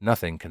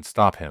 Nothing can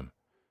stop him,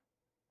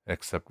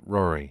 except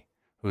Rory,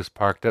 who's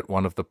parked at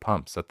one of the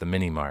pumps at the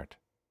Mini-Mart.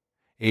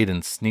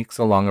 Aiden sneaks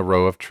along a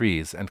row of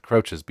trees and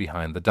crouches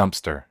behind the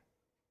dumpster.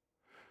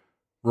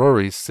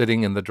 Rory's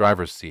sitting in the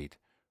driver's seat,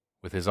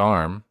 with his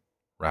arm,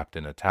 wrapped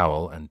in a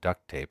towel and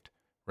duct-taped,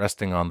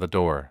 resting on the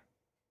door.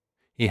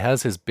 He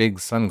has his big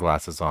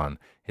sunglasses on,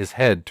 his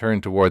head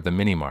turned toward the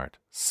Mini-Mart,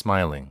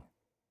 smiling.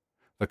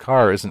 The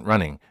car isn't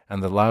running,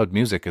 and the loud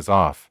music is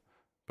off,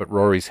 but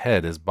Rory's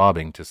head is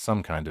bobbing to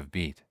some kind of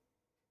beat.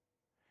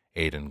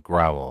 Aiden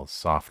growls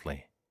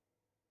softly.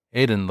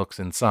 Aiden looks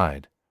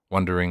inside,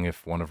 wondering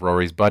if one of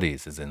Rory's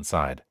buddies is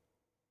inside.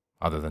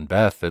 Other than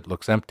Beth, it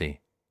looks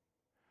empty.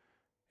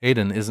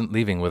 Aiden isn't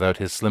leaving without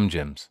his Slim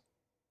Jims.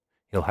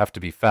 He'll have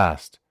to be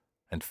fast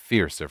and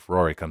fierce if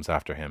Rory comes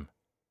after him.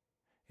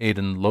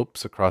 Aiden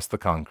lopes across the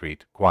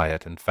concrete,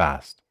 quiet and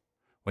fast.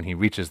 When he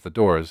reaches the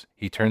doors,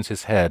 he turns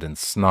his head and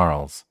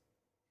snarls.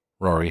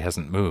 Rory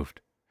hasn't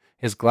moved.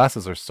 His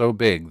glasses are so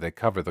big they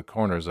cover the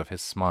corners of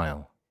his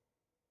smile.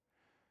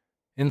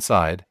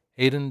 Inside,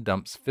 Aiden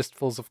dumps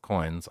fistfuls of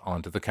coins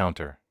onto the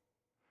counter.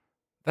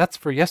 That's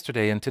for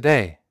yesterday and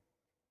today.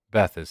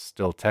 Beth is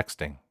still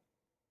texting.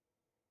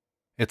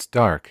 It's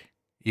dark,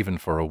 even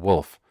for a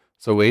wolf,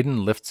 so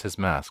Aiden lifts his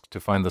mask to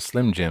find the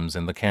Slim Jims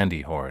in the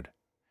candy hoard.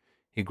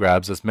 He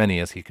grabs as many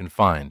as he can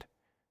find.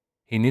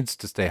 He needs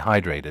to stay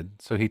hydrated,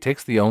 so he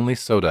takes the only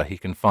soda he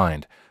can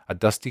find, a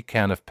dusty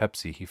can of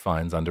Pepsi he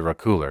finds under a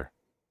cooler.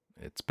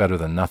 It's better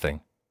than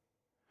nothing.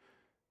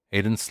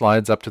 Aiden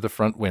slides up to the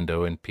front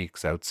window and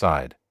peeks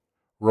outside.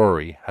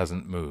 Rory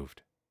hasn't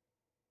moved.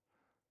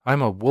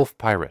 I'm a wolf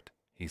pirate,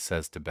 he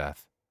says to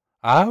Beth.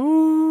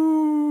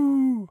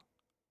 Ahoo!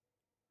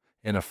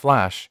 In a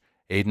flash,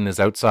 Aiden is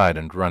outside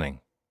and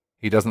running.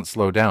 He doesn't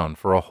slow down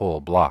for a whole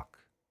block.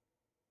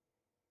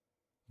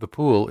 The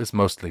pool is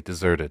mostly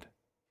deserted.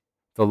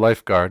 The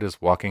lifeguard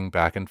is walking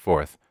back and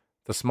forth.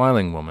 The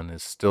smiling woman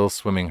is still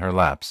swimming her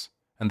laps,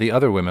 and the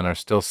other women are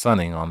still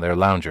sunning on their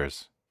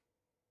loungers.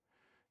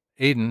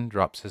 Aiden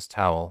drops his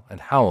towel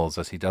and howls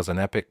as he does an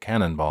epic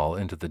cannonball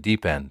into the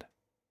deep end.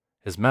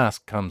 His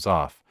mask comes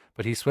off,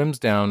 but he swims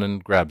down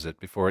and grabs it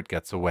before it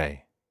gets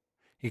away.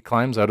 He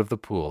climbs out of the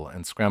pool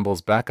and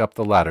scrambles back up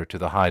the ladder to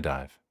the high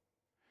dive.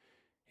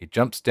 He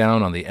jumps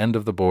down on the end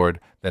of the board,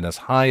 then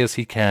as high as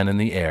he can in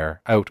the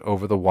air, out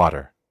over the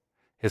water.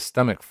 His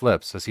stomach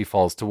flips as he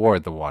falls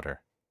toward the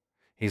water.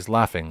 He's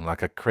laughing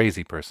like a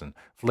crazy person,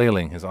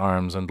 flailing his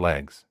arms and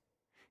legs.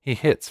 He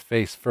hits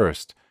face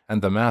first,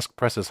 and the mask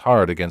presses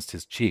hard against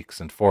his cheeks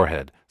and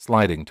forehead,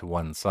 sliding to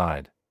one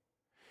side.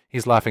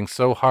 He's laughing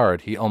so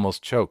hard he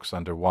almost chokes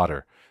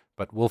underwater,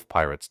 but wolf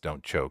pirates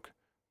don't choke,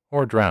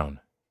 or drown.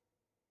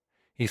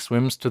 He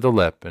swims to the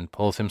lip and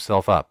pulls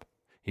himself up.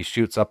 He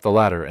shoots up the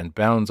ladder and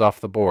bounds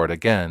off the board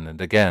again and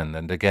again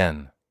and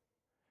again.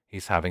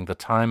 He's having the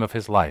time of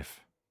his life.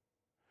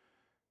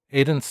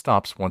 Aiden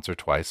stops once or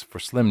twice for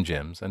Slim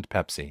Jims and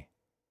Pepsi.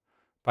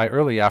 By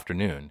early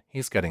afternoon,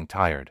 he's getting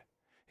tired.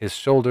 His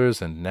shoulders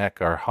and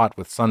neck are hot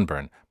with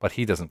sunburn, but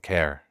he doesn't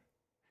care.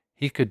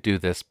 He could do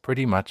this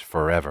pretty much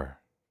forever.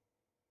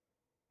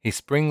 He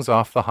springs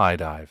off the high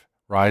dive,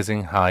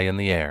 rising high in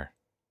the air.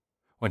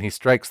 When he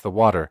strikes the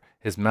water,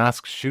 his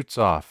mask shoots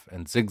off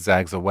and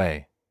zigzags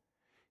away.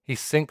 He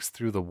sinks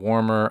through the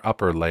warmer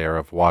upper layer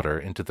of water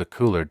into the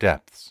cooler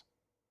depths.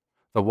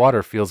 The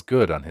water feels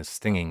good on his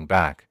stinging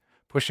back,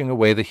 pushing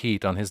away the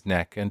heat on his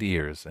neck and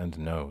ears and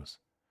nose.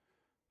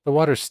 The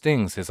water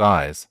stings his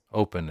eyes,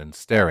 open and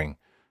staring,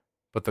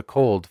 but the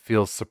cold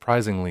feels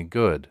surprisingly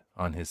good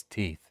on his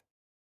teeth.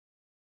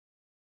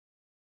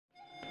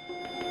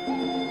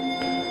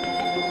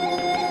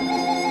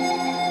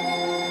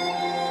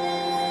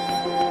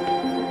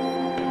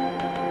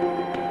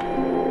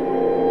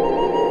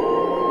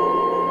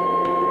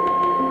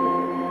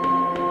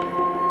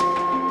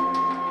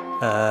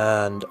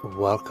 And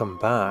welcome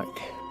back.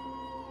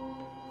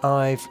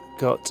 I've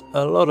got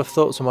a lot of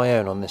thoughts of my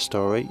own on this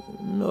story,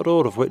 not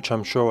all of which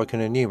I'm sure I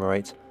can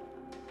enumerate.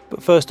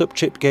 But first up,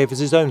 Chip gave us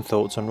his own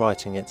thoughts on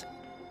writing it.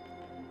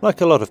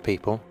 Like a lot of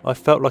people, I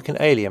felt like an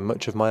alien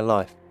much of my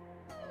life.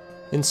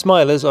 In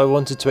Smilers, I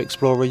wanted to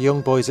explore a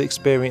young boy's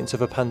experience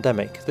of a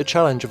pandemic, the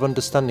challenge of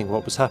understanding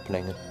what was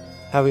happening and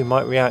how he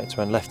might react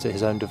when left to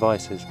his own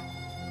devices.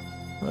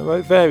 I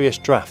wrote various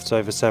drafts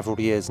over several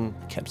years and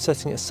kept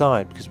setting it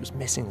aside because it was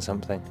missing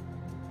something.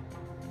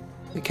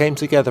 It came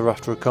together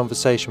after a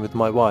conversation with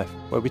my wife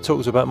where we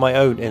talked about my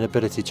own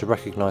inability to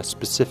recognise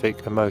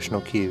specific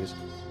emotional cues.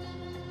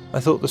 I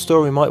thought the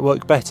story might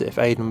work better if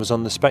Aidan was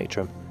on the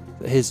spectrum,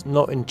 that his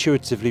not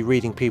intuitively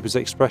reading people's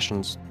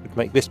expressions would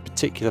make this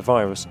particular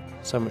virus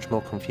so much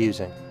more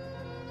confusing.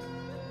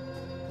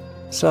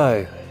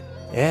 So,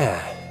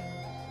 yeah.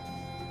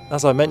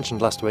 As I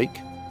mentioned last week,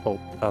 or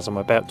as I'm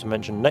about to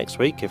mention next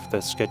week if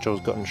the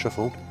schedule's gotten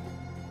shuffled,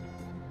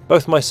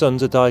 both my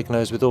sons are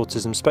diagnosed with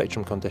autism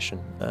spectrum condition,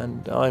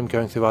 and I'm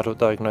going through adult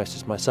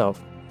diagnosis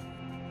myself.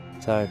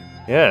 So,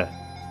 yeah,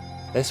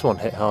 this one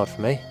hit hard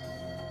for me.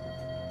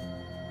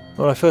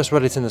 When I first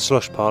read it in the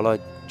slush pile, I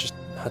just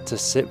had to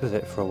sit with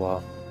it for a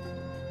while.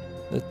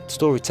 The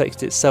story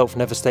text itself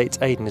never states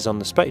Aidan is on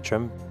the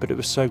spectrum, but it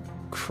was so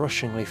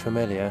crushingly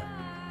familiar.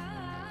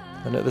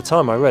 And at the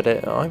time I read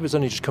it, I was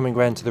only just coming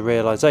round to the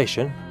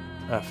realisation,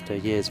 after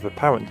years of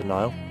apparent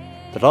denial,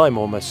 that I'm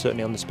almost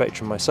certainly on the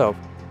spectrum myself.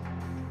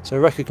 So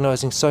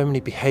recognising so many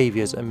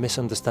behaviours and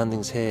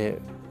misunderstandings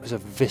here was a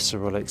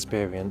visceral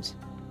experience.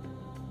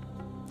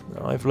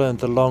 I've learned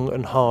the long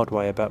and hard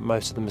way about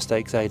most of the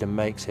mistakes Aidan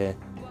makes here.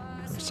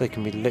 It's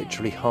taken me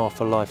literally half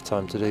a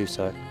lifetime to do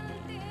so.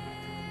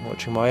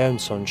 Watching my own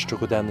son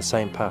struggle down the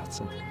same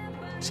paths and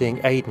seeing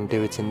Aidan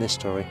do it in this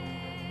story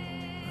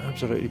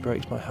absolutely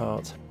breaks my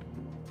heart.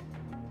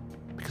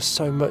 Because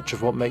so much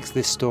of what makes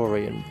this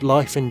story and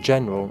life in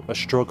general a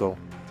struggle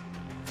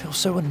feels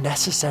so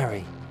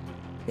unnecessary.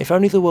 If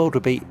only the world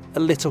would be a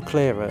little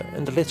clearer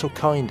and a little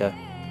kinder,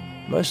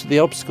 most of the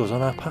obstacles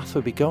on our path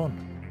would be gone.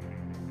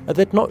 And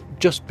they'd not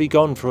just be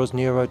gone for us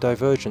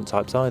neurodivergent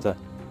types either.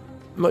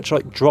 Much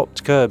like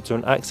dropped curbs or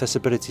an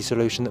accessibility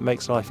solution that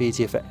makes life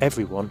easier for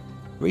everyone,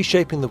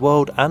 reshaping the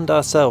world and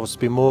ourselves to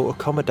be more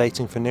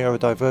accommodating for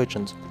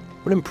neurodivergence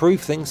will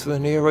improve things for the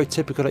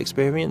neurotypical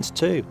experience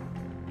too.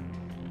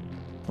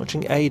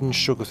 Watching Aidan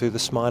struggle through the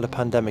Smiler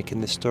pandemic in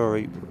this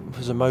story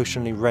was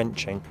emotionally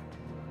wrenching,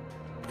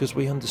 because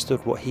we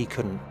understood what he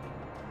couldn't,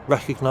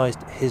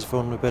 recognised his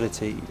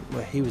vulnerability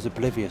where he was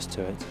oblivious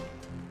to it.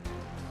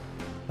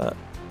 That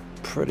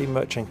pretty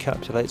much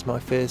encapsulates my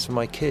fears for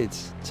my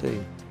kids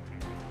too.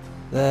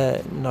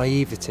 Their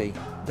naivety,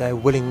 their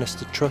willingness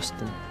to trust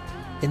and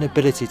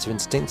inability to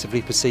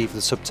instinctively perceive the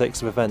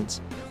subtext of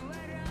events,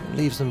 it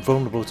leaves them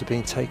vulnerable to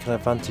being taken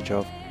advantage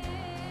of.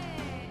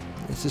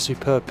 It's a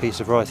superb piece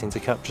of writing to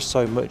capture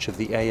so much of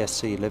the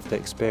ASC lived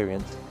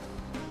experience.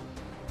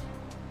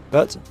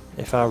 But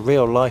if our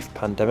real-life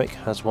pandemic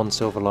has one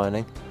silver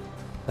lining,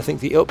 I think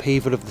the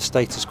upheaval of the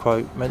status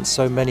quo meant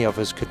so many of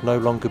us could no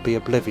longer be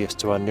oblivious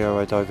to our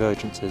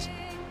neurodivergences,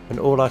 and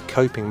all our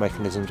coping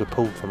mechanisms were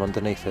pulled from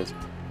underneath us.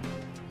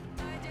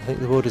 I think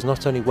the world is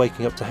not only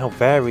waking up to how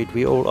varied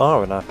we all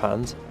are in our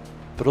patterns,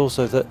 but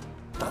also that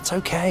that's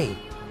okay.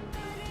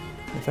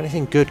 If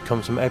anything good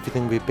comes from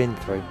everything we've been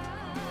through,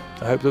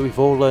 I hope that we've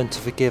all learned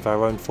to forgive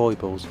our own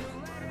foibles,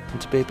 and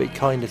to be a bit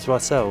kinder to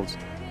ourselves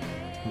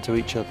and to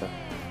each other.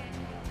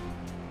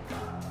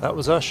 That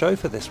was our show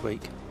for this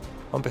week.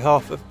 On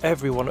behalf of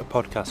everyone at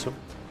PodCastle,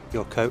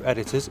 your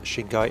co-editors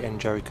Shingai and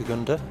Jerry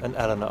Kagunda and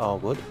Eleanor R.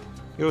 Wood,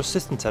 your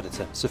assistant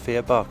editor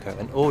Sophia Barker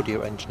and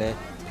audio engineer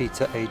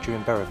Peter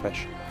Adrian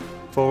Berefesh,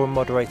 forum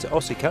moderator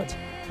Ossicat,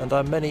 and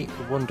our many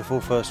wonderful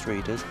first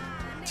readers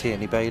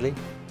Tierney Bailey,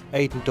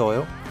 Aidan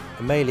Doyle,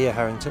 Amelia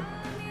Harrington,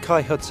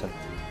 Kai Hudson,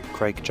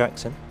 Craig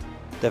Jackson,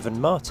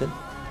 Devon Martin,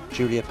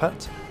 Julia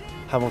Patt,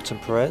 Hamilton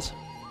Perez,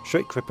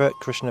 Sri Kripa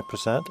Krishna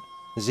Prasad,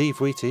 Zeev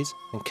Wheaties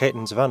and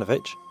Caitlin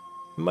Zavanovich,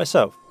 and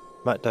myself,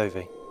 Matt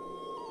Dovey.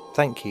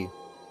 Thank you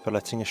for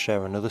letting us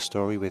share another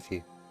story with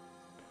you.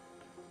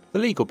 The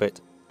legal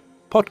bit.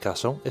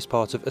 PodCastle is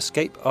part of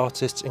Escape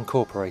Artists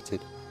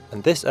Incorporated,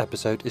 and this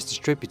episode is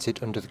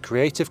distributed under the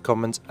Creative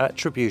Commons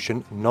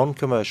Attribution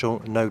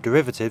Non-Commercial No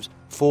Derivatives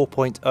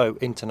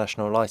 4.0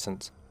 International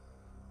License.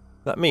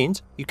 That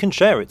means you can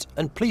share it,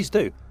 and please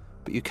do,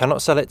 but you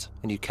cannot sell it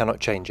and you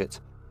cannot change it.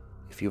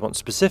 If you want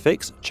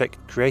specifics, check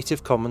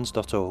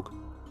creativecommons.org.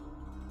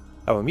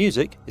 Our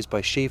music is by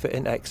Shiva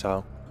in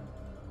Exile.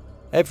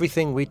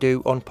 Everything we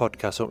do on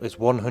PodCastle is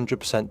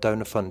 100%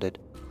 donor funded,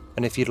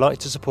 and if you'd like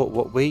to support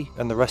what we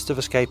and the rest of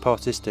Escape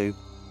Artists do,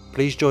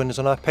 please join us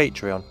on our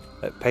Patreon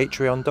at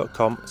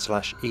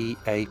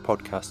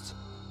patreon.com/EAPodcasts.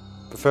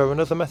 Prefer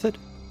another method?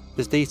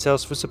 There's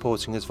details for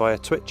supporting us via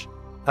Twitch,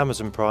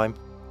 Amazon Prime,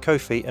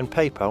 Ko-fi and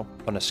PayPal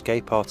on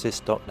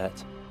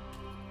escapeartist.net.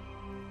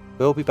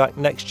 We'll be back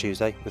next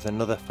Tuesday with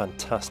another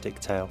fantastic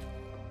tale.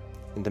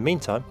 In the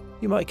meantime,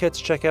 you might care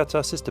to check out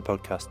our sister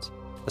podcasts,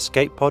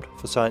 Escape Pod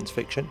for science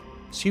fiction,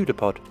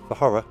 Pseudopod for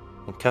horror,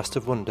 and Cast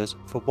of Wonders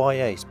for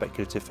YA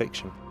speculative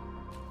fiction.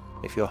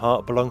 If your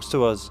heart belongs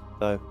to us,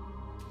 though,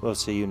 we'll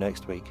see you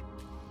next week.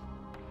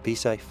 Be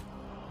safe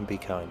and be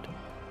kind.